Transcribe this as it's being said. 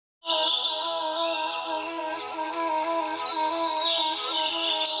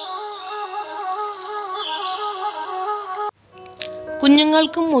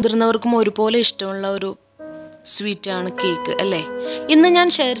കുഞ്ഞുങ്ങൾക്കും മുതിർന്നവർക്കും ഒരുപോലെ ഇഷ്ടമുള്ള ഒരു സ്വീറ്റാണ് കേക്ക് അല്ലേ? ഇന്ന് ഞാൻ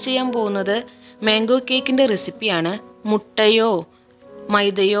ഷെയർ ചെയ്യാൻ പോകുന്നത് മാംഗോ കേക്കിൻ്റെ റെസിപ്പിയാണ്. മുട്ടയോ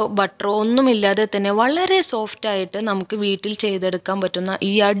മൈദയോ ബട്ടറോ ഒന്നുമില്ലാതെ തന്നെ വളരെ സോഫ്റ്റായിട്ട് നമുക്ക് വീട്ടിൽ ചെയ്തെടുക്കാൻ പറ്റുന്ന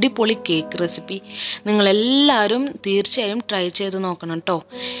ഈ അടിപൊളി കേക്ക് റെസിപ്പി നിങ്ങളെല്ലാവരും തീർച്ചയായും ട്രൈ ചെയ്ത് നോക്കണം കേട്ടോ.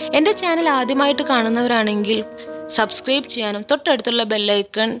 എൻ്റെ ചാനൽ ആദ്യമായിട്ട് കാണുന്നവരാണെങ്കിൽ സബ്സ്ക്രൈബ് ചെയ്യാനും തൊട്ടടുത്തുള്ള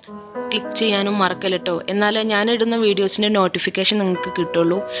ബെല്ലൈക്കൺ ക്ലിക്ക് ചെയ്യാനും മറക്കല്ല കേട്ടോ. എന്നാലേ ഞാനിടുന്ന വീഡിയോസിൻ്റെ നോട്ടിഫിക്കേഷൻ നിങ്ങൾക്ക്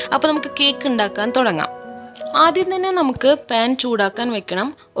കിട്ടുള്ളൂ. അപ്പോൾ നമുക്ക് കേക്ക് ഉണ്ടാക്കാൻ തുടങ്ങാം. ആദ്യം തന്നെ നമുക്ക് പാൻ ചൂടാക്കാൻ വെക്കണം.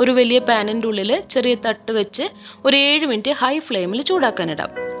 ഒരു വലിയ പാനിൻ്റെ ഉള്ളിൽ ചെറിയ തട്ട് വെച്ച് ഒരു 7 മിനിറ്റ് ഹൈ ഫ്ലെയിമിൽ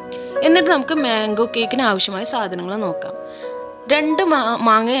ചൂടാക്കാനിടാം. എന്നിട്ട് നമുക്ക് മാംഗോ കേക്കിന് ആവശ്യമായ സാധനങ്ങൾ നോക്കാം. 2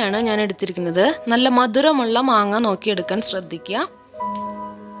 മാങ്ങയാണ് ഞാൻ എടുത്തിരിക്കുന്നത്. നല്ല മധുരമുള്ള മാങ്ങ നോക്കിയെടുക്കാൻ ശ്രദ്ധിക്കുക.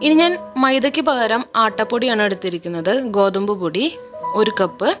 ഇനി ഞാൻ മൈദയ്ക്ക് പകരം ആട്ടപ്പൊടിയാണ് എടുത്തിരിക്കുന്നത്. ഗോതമ്പ് പൊടി 1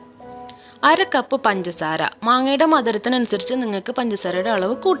 കപ്പ്, 1/2 കപ്പ് പഞ്ചസാര. മാങ്ങയുടെ മധുരത്തിനനുസരിച്ച് നിങ്ങൾക്ക് പഞ്ചസാരയുടെ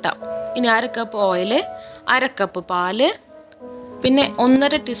അളവ് കൂട്ടാം. ഇനി 1/2 കപ്പ് ഓയിൽ, 1/2 കപ്പ് പാല്, പിന്നെ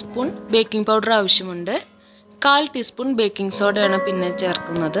 1.5 ടീസ്പൂൺ ബേക്കിംഗ് പൗഡർ ആവശ്യമുണ്ട്. 1/4 ടീസ്പൂൺ ബേക്കിംഗ് സോഡയാണ് പിന്നെ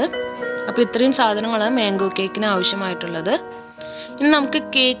ചേർക്കുന്നത്. അപ്പോൾ ഇത്രയും സാധനങ്ങളാണ് മാംഗോ കേക്കിന് ആവശ്യമായിട്ടുള്ളത്. ഇനി നമുക്ക്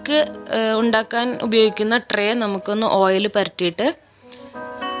കേക്ക് ഉണ്ടാക്കാൻ ഉപയോഗിക്കുന്ന ട്രേ നമുക്കൊന്ന് ഓയിൽ പരട്ടിയിട്ട്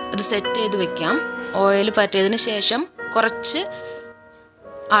അത് സെറ്റ് ചെയ്ത് വെക്കാം. ഓയിൽ പരട്ടിയതിന് ശേഷം കുറച്ച്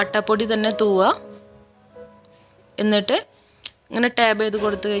ആട്ടപ്പൊടി തന്നെ തൂവുക. എന്നിട്ട് ഇങ്ങനെ ടാബ് ചെയ്ത്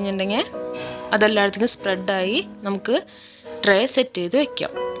കൊടുത്തു കഴിഞ്ഞിട്ടുണ്ടെങ്കിൽ അതെല്ലായിടത്തേക്കും സ്പ്രെഡായി നമുക്ക് ട്രേ സെറ്റ് ചെയ്ത്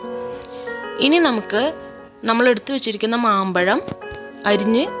വെക്കാം. ഇനി നമുക്ക് നമ്മൾ എടുത്തു വെച്ചിരിക്കുന്ന മാമ്പഴം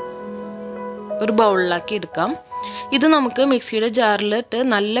അരിഞ്ഞ് ഒരു ബൗളിലാക്കി എടുക്കാം. ഇത് നമുക്ക് മിക്സിയുടെ ജാറിലിട്ട്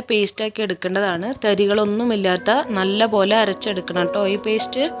നല്ല പേസ്റ്റാക്കി എടുക്കേണ്ടതാണ്. തരികളൊന്നുമില്ലാത്ത നല്ല പോലെ അരച്ചെടുക്കണം കേട്ടോ ഈ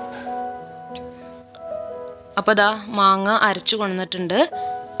പേസ്റ്റ്. അപ്പോൾ അതാ മാങ്ങ അരച്ചു കൊണ്ടുവന്നിട്ടുണ്ട്.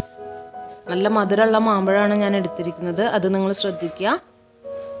 നല്ല മധുരമുള്ള മാമ്പഴമാണ് ഞാൻ എടുത്തിരിക്കുന്നത്, അത് നിങ്ങൾ ശ്രദ്ധിക്കുക.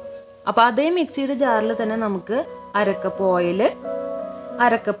 അപ്പോൾ അതേ മിക്സിയുടെ ജാറിൽ തന്നെ നമുക്ക് 1/2 കപ്പ് ഓയിൽ,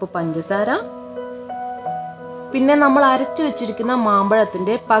 1/2 കപ്പ് പഞ്ചസാര, പിന്നെ നമ്മൾ അരച്ചു വെച്ചിരിക്കുന്ന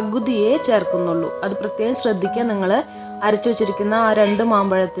മാമ്പഴത്തിൻ്റെ പകുതിയെ ചേർക്കുന്നുള്ളൂ. അത് പ്രത്യേകം ശ്രദ്ധിക്കുക. നിങ്ങൾ അരച്ചു വെച്ചിരിക്കുന്ന ആ 2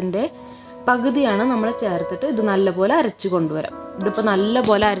 മാമ്പഴത്തിൻ്റെ പകുതിയാണ് നമ്മൾ ചേർത്തിട്ട് ഇത് നല്ലപോലെ അരച്ചു കൊണ്ടുവരാം. ഇതിപ്പോൾ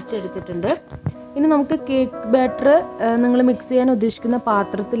നല്ലപോലെ അരച്ചെടുത്തിട്ടുണ്ട്. ഇനി നമുക്ക് കേക്ക് ബാറ്റർ നിങ്ങൾ മിക്സ് ചെയ്യാൻ ഉദ്ദേശിക്കുന്ന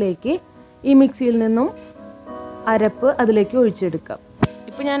പാത്രത്തിലേക്ക് ഈ മിക്സിയിൽ നിന്നും അരപ്പ് അതിലേക്ക് ഒഴിച്ചെടുക്കാം.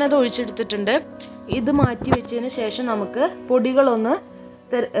 ഇപ്പോൾ ഞാനത് ഒഴിച്ചെടുത്തിട്ടുണ്ട്. ഇത് മാറ്റി വെച്ചതിന് ശേഷം നമുക്ക് പൊടികളൊന്ന്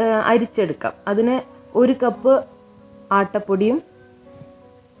അരിച്ചെടുക്കാം. അതിന് 1 cup ആട്ടപ്പൊടിയും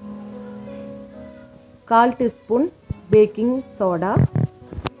 1/4 teaspoon baking soda,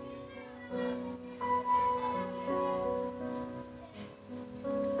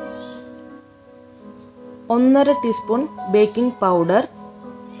 1.5 teaspoon baking powder,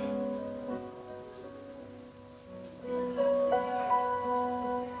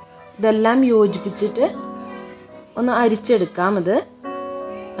 ഇതെല്ലാം യോജിപ്പിച്ചിട്ട് ഒന്ന് അരിച്ചെടുക്കാം.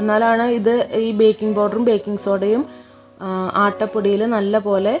 എന്നാലാണ് ഇത് ഈ ബേക്കിംഗ് പൗഡറും ബേക്കിംഗ് സോഡയും ആട്ടപ്പൊടിയിൽ നല്ല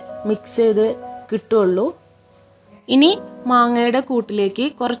പോലെ മിക്സ് ചെയ്ത് കിട്ടുള്ളൂ. ഇനി മാങ്ങയുടെ കൂട്ടിലേക്ക്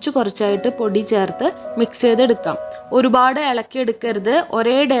കുറച്ചായിട്ട് പൊടി ചേർത്ത് മിക്സ് ചെയ്തെടുക്കാം. ഒരുപാട് ഇളക്കിയെടുക്കരുത്.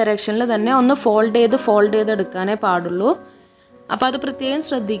 ഒരേ ഡയറക്ഷനിൽ തന്നെ ഒന്ന് ഫോൾഡ് ചെയ്ത് എടുക്കാനേ പാടുള്ളൂ. അപ്പോൾ അത് പ്രത്യേകം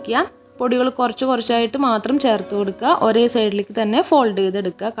ശ്രദ്ധിക്കുക. പൊടികൾ കുറച്ചായിട്ട് മാത്രം ചേർത്ത് കൊടുക്കുക. ഒരേ സൈഡിലേക്ക് തന്നെ ഫോൾഡ്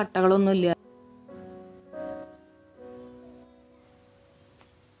ചെയ്തെടുക്കുക, കട്ടകളൊന്നുമില്ല.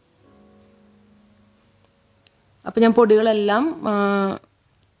 അപ്പോൾ ഞാൻ പൊടികളെല്ലാം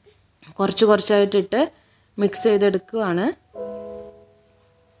കുറച്ചായിട്ടിട്ട് മിക്സ് ചെയ്തെടുക്കുകയാണ്.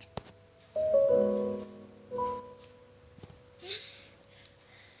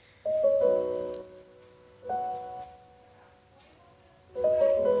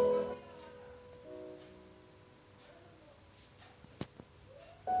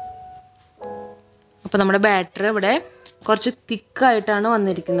 അപ്പോൾ നമ്മുടെ ബാറ്റർ ഇവിടെ കുറച്ച് തിക്കായിട്ടാണ്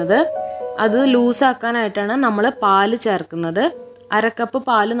വന്നിരിക്കുന്നത്. അത് ലൂസാക്കാനായിട്ടാണ് നമ്മൾ പാല് ചേർക്കുന്നത്. 1/2 കപ്പ്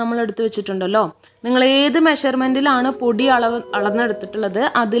പാല് നമ്മൾ എടുത്ത് വെച്ചിട്ടുണ്ടല്ലോ. നിങ്ങൾ ഏത് മെഷർമെൻറ്റിലാണ് പൊടി അളന്നെടുത്തിട്ടുള്ളത്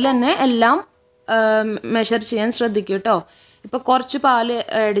അതിൽ തന്നെ എല്ലാം മെഷർ ചെയ്യാൻ ശ്രദ്ധിക്കും കേട്ടോ. ഇപ്പോൾ കുറച്ച് പാല്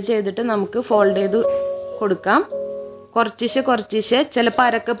ആഡ് ചെയ്തിട്ട് നമുക്ക് ഫോൾഡ് ചെയ്ത് കൊടുക്കാം. കുറച്ചിശെ ചിലപ്പോൾ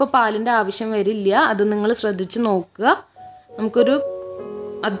 1/2 കപ്പ് പാലിൻ്റെ ആവശ്യം വരില്ല. അത് നിങ്ങൾ ശ്രദ്ധിച്ച് നോക്കുക. നമുക്കൊരു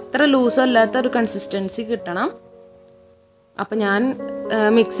അത്ര ലൂസോ അല്ലാത്ത ഒരു കൺസിസ്റ്റൻസി കിട്ടണം. അപ്പം ഞാൻ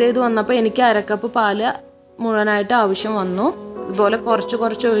മിക്സ് ചെയ്ത് വന്നപ്പോൾ എനിക്ക് 1/2 കപ്പ് പാല് മുഴുവനായിട്ട് ആവശ്യം വന്നു. ഇതുപോലെ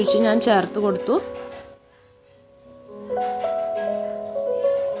കുറച്ച് ഒഴിച്ച് ഞാൻ ചേർത്ത് കൊടുത്തു.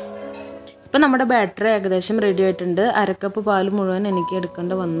 ഇപ്പം നമ്മുടെ ബാറ്ററി ഏകദേശം റെഡി ആയിട്ടുണ്ട്. 1/2 കപ്പ് പാല് മുഴുവൻ എനിക്ക്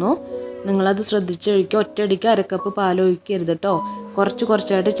എടുക്കേണ്ടി വന്നു. നിങ്ങളത് ശ്രദ്ധിച്ചൊഴിക്കുക. ഒറ്റയടിക്ക് അരക്കപ്പ് പാൽ ഒഴിക്കരുത് കേട്ടോ.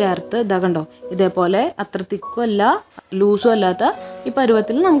 കുറച്ചായിട്ട് ചേർത്ത് ഇതാ കണ്ടോ, ഇതേപോലെ അത്ര തിക്കും അല്ല ലൂസും അല്ലാത്ത ഈ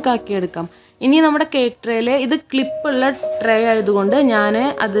പരുവത്തിൽ നമുക്ക് ആക്കിയെടുക്കാം. ഇനി നമ്മുടെ കേക്ക് ട്രേയിൽ, ഇത് ക്ലിപ്പുള്ള ട്രേ ആയതുകൊണ്ട് ഞാൻ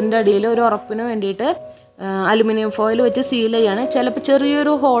അതിൻ്റെ അടിയിൽ ഒരു ഉറപ്പിന് വേണ്ടിയിട്ട് അലുമിനിയം ഫോയിൽ വെച്ച് സീൽ ചെയ്യാണ്. ചിലപ്പോൾ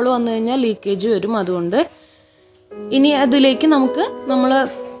ചെറിയൊരു ഹോൾ വന്നു കഴിഞ്ഞാൽ ലീക്കേജ് വരും. അതുകൊണ്ട് ഇനി അതിലേക്ക് നമുക്ക് നമ്മൾ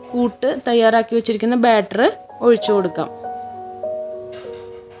കൂട്ട് തയ്യാറാക്കി വെച്ചിരിക്കുന്ന ബാറ്റർ ഒഴിച്ചു കൊടുക്കാം.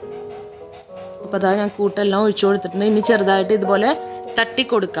 അപ്പോൾ അതാ ഞാൻ കൂട്ടെല്ലാം ഒഴിച്ചു കൊടുത്തിട്ടുണ്ട്. ഇനി ചെറുതായിട്ട് ഇതുപോലെ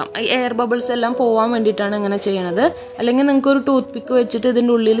തട്ടിക്കൊടുക്കാം. ഈ എയർ ബബിൾസ് എല്ലാം പോകാൻ വേണ്ടിയിട്ടാണ് ഇങ്ങനെ ചെയ്യണത്. അല്ലെങ്കിൽ നിങ്ങൾക്ക് ഒരു ടൂത്ത് പിക്ക് വെച്ചിട്ട്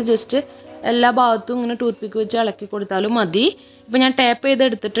ഇതിൻ്റെ ഉള്ളിൽ ജസ്റ്റ് എല്ലാ ഭാഗത്തും ഇങ്ങനെ ടൂത്ത് പിക്ക് വെച്ച് ഇളക്കി കൊടുത്താലും മതി. ഇപ്പോൾ ഞാൻ ടാപ്പ്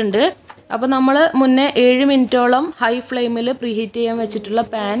ചെയ്തെടുത്തിട്ടുണ്ട്. അപ്പോൾ നമ്മൾ മുന്നേ 7 മിനിറ്റോളം ഹൈ ഫ്ലെയിമിൽ പ്രീഹീറ്റ് ചെയ്യാൻ വെച്ചിട്ടുള്ള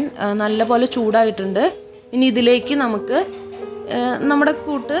പാൻ നല്ലപോലെ ചൂടായിട്ടുണ്ട്. ഇനി ഇതിലേക്ക് നമുക്ക് നമ്മുടെ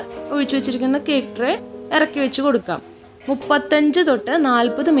കൂട്ട് ഒഴിച്ചു വെച്ചിരിക്കുന്ന കേക്ക് ട്രേ ഇറക്കി വെച്ച് കൊടുക്കാം. 35 തൊട്ട്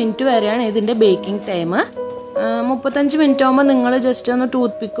 40 മിനിറ്റ് വരെയാണ് ഇതിൻ്റെ ബേക്കിംഗ് ടൈം. 35 മിനിറ്റ് ആകുമ്പോൾ നിങ്ങൾ ജസ്റ്റ് ഒന്ന്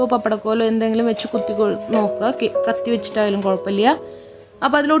ടൂത്ത് പിക്കോ പപ്പടക്കോലോ എന്തെങ്കിലും വെച്ച് കുത്തി നോക്കുക. കത്തി വെച്ചിട്ടായാലും കുഴപ്പമില്ല.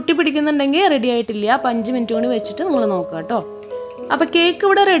 അപ്പോൾ അതിൽ ഒട്ടി പിടിക്കുന്നുണ്ടെങ്കിൽ റെഡി ആയിട്ടില്ല. അപ്പോൾ 5 മിനിറ്റ് കൂടി വെച്ചിട്ട് നിങ്ങൾ നോക്കുക കേട്ടോ. അപ്പോൾ കേക്ക്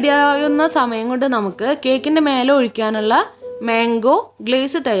ഇവിടെ റെഡി ആകുന്ന സമയം കൊണ്ട് നമുക്ക് കേക്കിൻ്റെ മേലെ ഒഴിക്കാനുള്ള മാംഗോ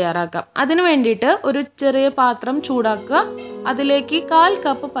ഗ്ലേസ് തയ്യാറാക്കാം. അതിന് വേണ്ടിയിട്ട് ഒരു ചെറിയ പാത്രം ചൂടാക്കുക. അതിലേക്ക് 1/4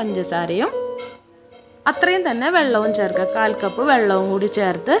 കപ്പ് പഞ്ചസാരയും അത്രയും തന്നെ വെള്ളവും ചേർക്കുക. 1/4 കപ്പ് വെള്ളവും കൂടി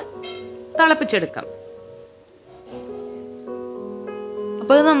ചേർത്ത് തിളപ്പിച്ചെടുക്കാം.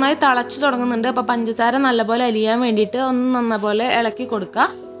 അപ്പോൾ ഇത് നന്നായി തിളച്ച് തുടങ്ങുന്നുണ്ട്. അപ്പോൾ പഞ്ചസാര നല്ലപോലെ അലിയാൻ വേണ്ടിയിട്ട് ഒന്ന് നല്ലപോലെ ഇളക്കി കൊടുക്കുക.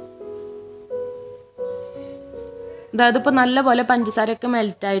 അതായത് ഇപ്പോൾ നല്ലപോലെ പഞ്ചസാരയൊക്കെ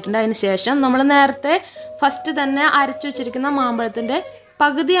മെൽറ്റ് ആയിട്ടുണ്ട്. അതിന് ശേഷം നമ്മൾ നേരത്തെ ഫസ്റ്റ് തന്നെ അരച്ചു വെച്ചിരിക്കുന്ന മാമ്പഴത്തിൻ്റെ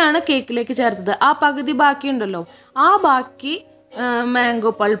പകുതിയാണ് കേക്കിലേക്ക് ചേർത്തത്. ആ പകുതി ബാക്കിയുണ്ടല്ലോ, ആ ബാക്കി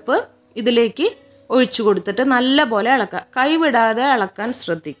മാംഗോ പൾപ്പ് ഇതിലേക്ക് ഒഴിച്ചു കൊടുത്തിട്ട് നല്ലപോലെ ഇളക്കുക. കൈവിടാതെ ഇളക്കാൻ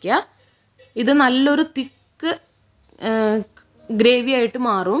ശ്രദ്ധിക്കുക. ഇത് നല്ലൊരു തിക്ക് ഗ്രേവി ആയിട്ട്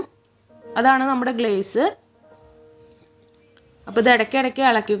മാറും. അതാണ് നമ്മുടെ ഗ്ലേസ്. അപ്പോൾ ഇത് ഇടയ്ക്കിടയ്ക്ക്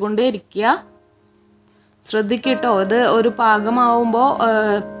ഇളക്കിക്കൊണ്ടേ ഇരിക്കുക. ശ്രദ്ധിക്കട്ടോ, ഇത് ഒരു പാകമാവുമ്പോൾ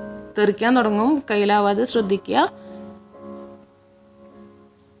തെറിക്കാൻ തുടങ്ങും. കയ്യിലാവാതെ ശ്രദ്ധിക്കുക.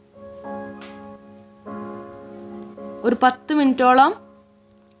 ഒരു 10 മിനിറ്റോളം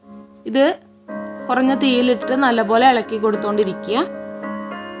ഇത് കുറഞ്ഞ തീയിലിട്ട് നല്ലപോലെ ഇളക്കി കൊടുത്തോണ്ടിരിക്കുക.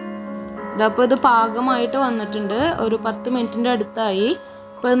 ഇതപ്പോൾ ഇത് പാകമായിട്ട് വന്നിട്ടുണ്ട്. ഒരു 10 മിനിറ്റിൻ്റെ അടുത്തായി.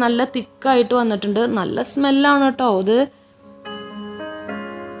 ഇപ്പോൾ ഇത് നല്ല തിക്കായിട്ട് വന്നിട്ടുണ്ട്. നല്ല സ്മെല്ലാണ് കേട്ടോ. ഇത്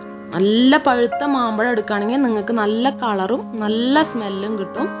നല്ല പഴുത്ത മാമ്പഴം എടുക്കുകയാണെങ്കിൽ നിങ്ങൾക്ക് നല്ല കളറും നല്ല സ്മെല്ലും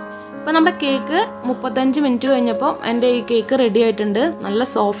കിട്ടും. ഇപ്പോൾ നമ്മുടെ കേക്ക് 35 മിനിറ്റ് കഴിഞ്ഞപ്പോൾ എൻ്റെ ഈ കേക്ക് റെഡി ആയിട്ടുണ്ട്. നല്ല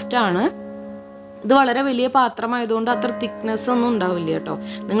സോഫ്റ്റാണ്. ഇത് വളരെ വലിയ പാത്രമായതുകൊണ്ട് അത്ര തിക്നെസ് ഒന്നും ഉണ്ടാവില്ല കേട്ടോ.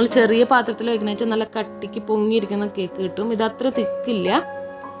 നിങ്ങൾ ചെറിയ പാത്രത്തിൽ വയ്ക്കുന്ന വെച്ചാൽ നല്ല കട്ടിക്ക് പൊങ്ങിയിരിക്കുന്ന കേക്ക് കിട്ടും. ഇത് അത്ര തിക്കില്ല.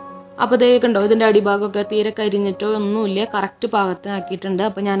 അപ്പോൾ ഇതേ കണ്ടോ, ഇതിൻ്റെ അടിഭാഗമൊക്കെ തീരെ കരിഞ്ഞിട്ടോ ഒന്നുമില്ല, കറക്റ്റ് പാകത്തിനാക്കിയിട്ടുണ്ട്.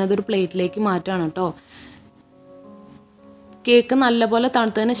 അപ്പോൾ ഞാനതൊരു പ്ലേറ്റിലേക്ക് മാറ്റാണ് കേട്ടോ. കേക്ക് നല്ലപോലെ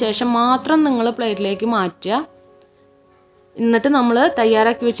തണുത്തതിന് ശേഷം മാത്രം നിങ്ങൾ പ്ലേറ്റിലേക്ക് മാറ്റുക. എന്നിട്ട് നമ്മൾ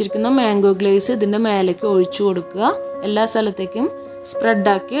തയ്യാറാക്കി വെച്ചിരിക്കുന്ന മാംഗോ ഗ്ലേസ് ഇതിൻ്റെ മേലേക്ക് ഒഴിച്ചു കൊടുക്കുക. എല്ലാ സ്ഥലത്തേക്കും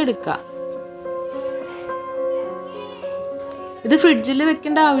സ്പ്രെഡാക്കി എടുക്കുക. ഇത് ഫ്രിഡ്ജിൽ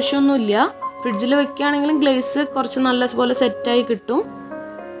വെക്കേണ്ട ആവശ്യമൊന്നുമില്ല. ഫ്രിഡ്ജിൽ വെക്കുകയാണെങ്കിലും ഗ്ലേസ് കുറച്ച് നല്ലപോലെ സെറ്റായി കിട്ടും.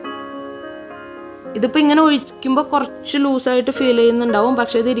 ഇതിപ്പോൾ ഇങ്ങനെ ഒഴിക്കുമ്പോൾ കുറച്ച് ലൂസായിട്ട് ഫീൽ ചെയ്യുന്നുണ്ടാവും.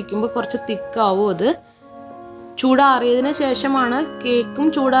 പക്ഷേ ഇത് ഇരിക്കുമ്പോൾ കുറച്ച് തിക്കാവും. അത് ചൂടാറിയതിന് ശേഷമാണ്. കേക്കും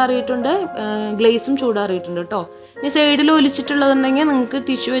ചൂടാറിയിട്ടുണ്ട്, ഗ്ലേസും ചൂടാറിയിട്ടുണ്ട് കേട്ടോ. ഇനി സൈഡിൽ ഒലിച്ചിട്ടുള്ളതുണ്ടെങ്കിൽ നിങ്ങൾക്ക്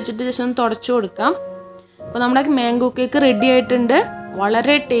ടിഷ്യൂ വെച്ചിട്ട് ജസ്റ്റ് ഒന്ന് തുടച്ചു കൊടുക്കാം. അപ്പോൾ നമ്മുടെ മാംഗോ കേക്ക് റെഡി ആയിട്ടുണ്ട്.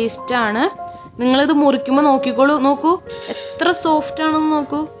 വളരെ ടേസ്റ്റാണ്. നിങ്ങളിത് മുറിക്കുമ്പോൾ നോക്കൂ എത്ര സോഫ്റ്റ് ആണെന്ന്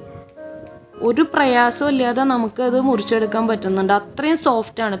നോക്കൂ. ഒരു പ്രയാസവും ഇല്ലാതെ നമുക്കത് മുറിച്ചെടുക്കാൻ പറ്റുന്നുണ്ട്. അത്രയും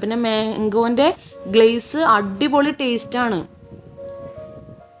സോഫ്റ്റാണ്. പിന്നെ മാംഗോൻ്റെ ഗ്ലേസ് അടിപൊളി ടേസ്റ്റാണ്.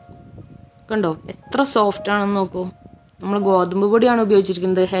 കണ്ടോ എത്ര സോഫ്റ്റ് ആണെന്ന് നോക്കൂ. നമ്മൾ ഗോതമ്പ് പൊടിയാണ്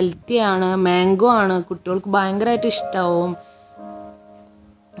ഉപയോഗിച്ചിരിക്കുന്നത്. ഹെൽത്തിയാണ്, മാംഗോ ആണ്, കുട്ടികൾക്ക് ഭയങ്കരമായിട്ട് ഇഷ്ടമാവും.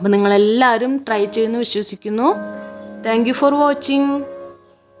 അപ്പോൾ നിങ്ങളെല്ലാവരും ട്രൈ ചെയ്യുമെന്ന് വിശ്വസിക്കുന്നു. Thank you for watching.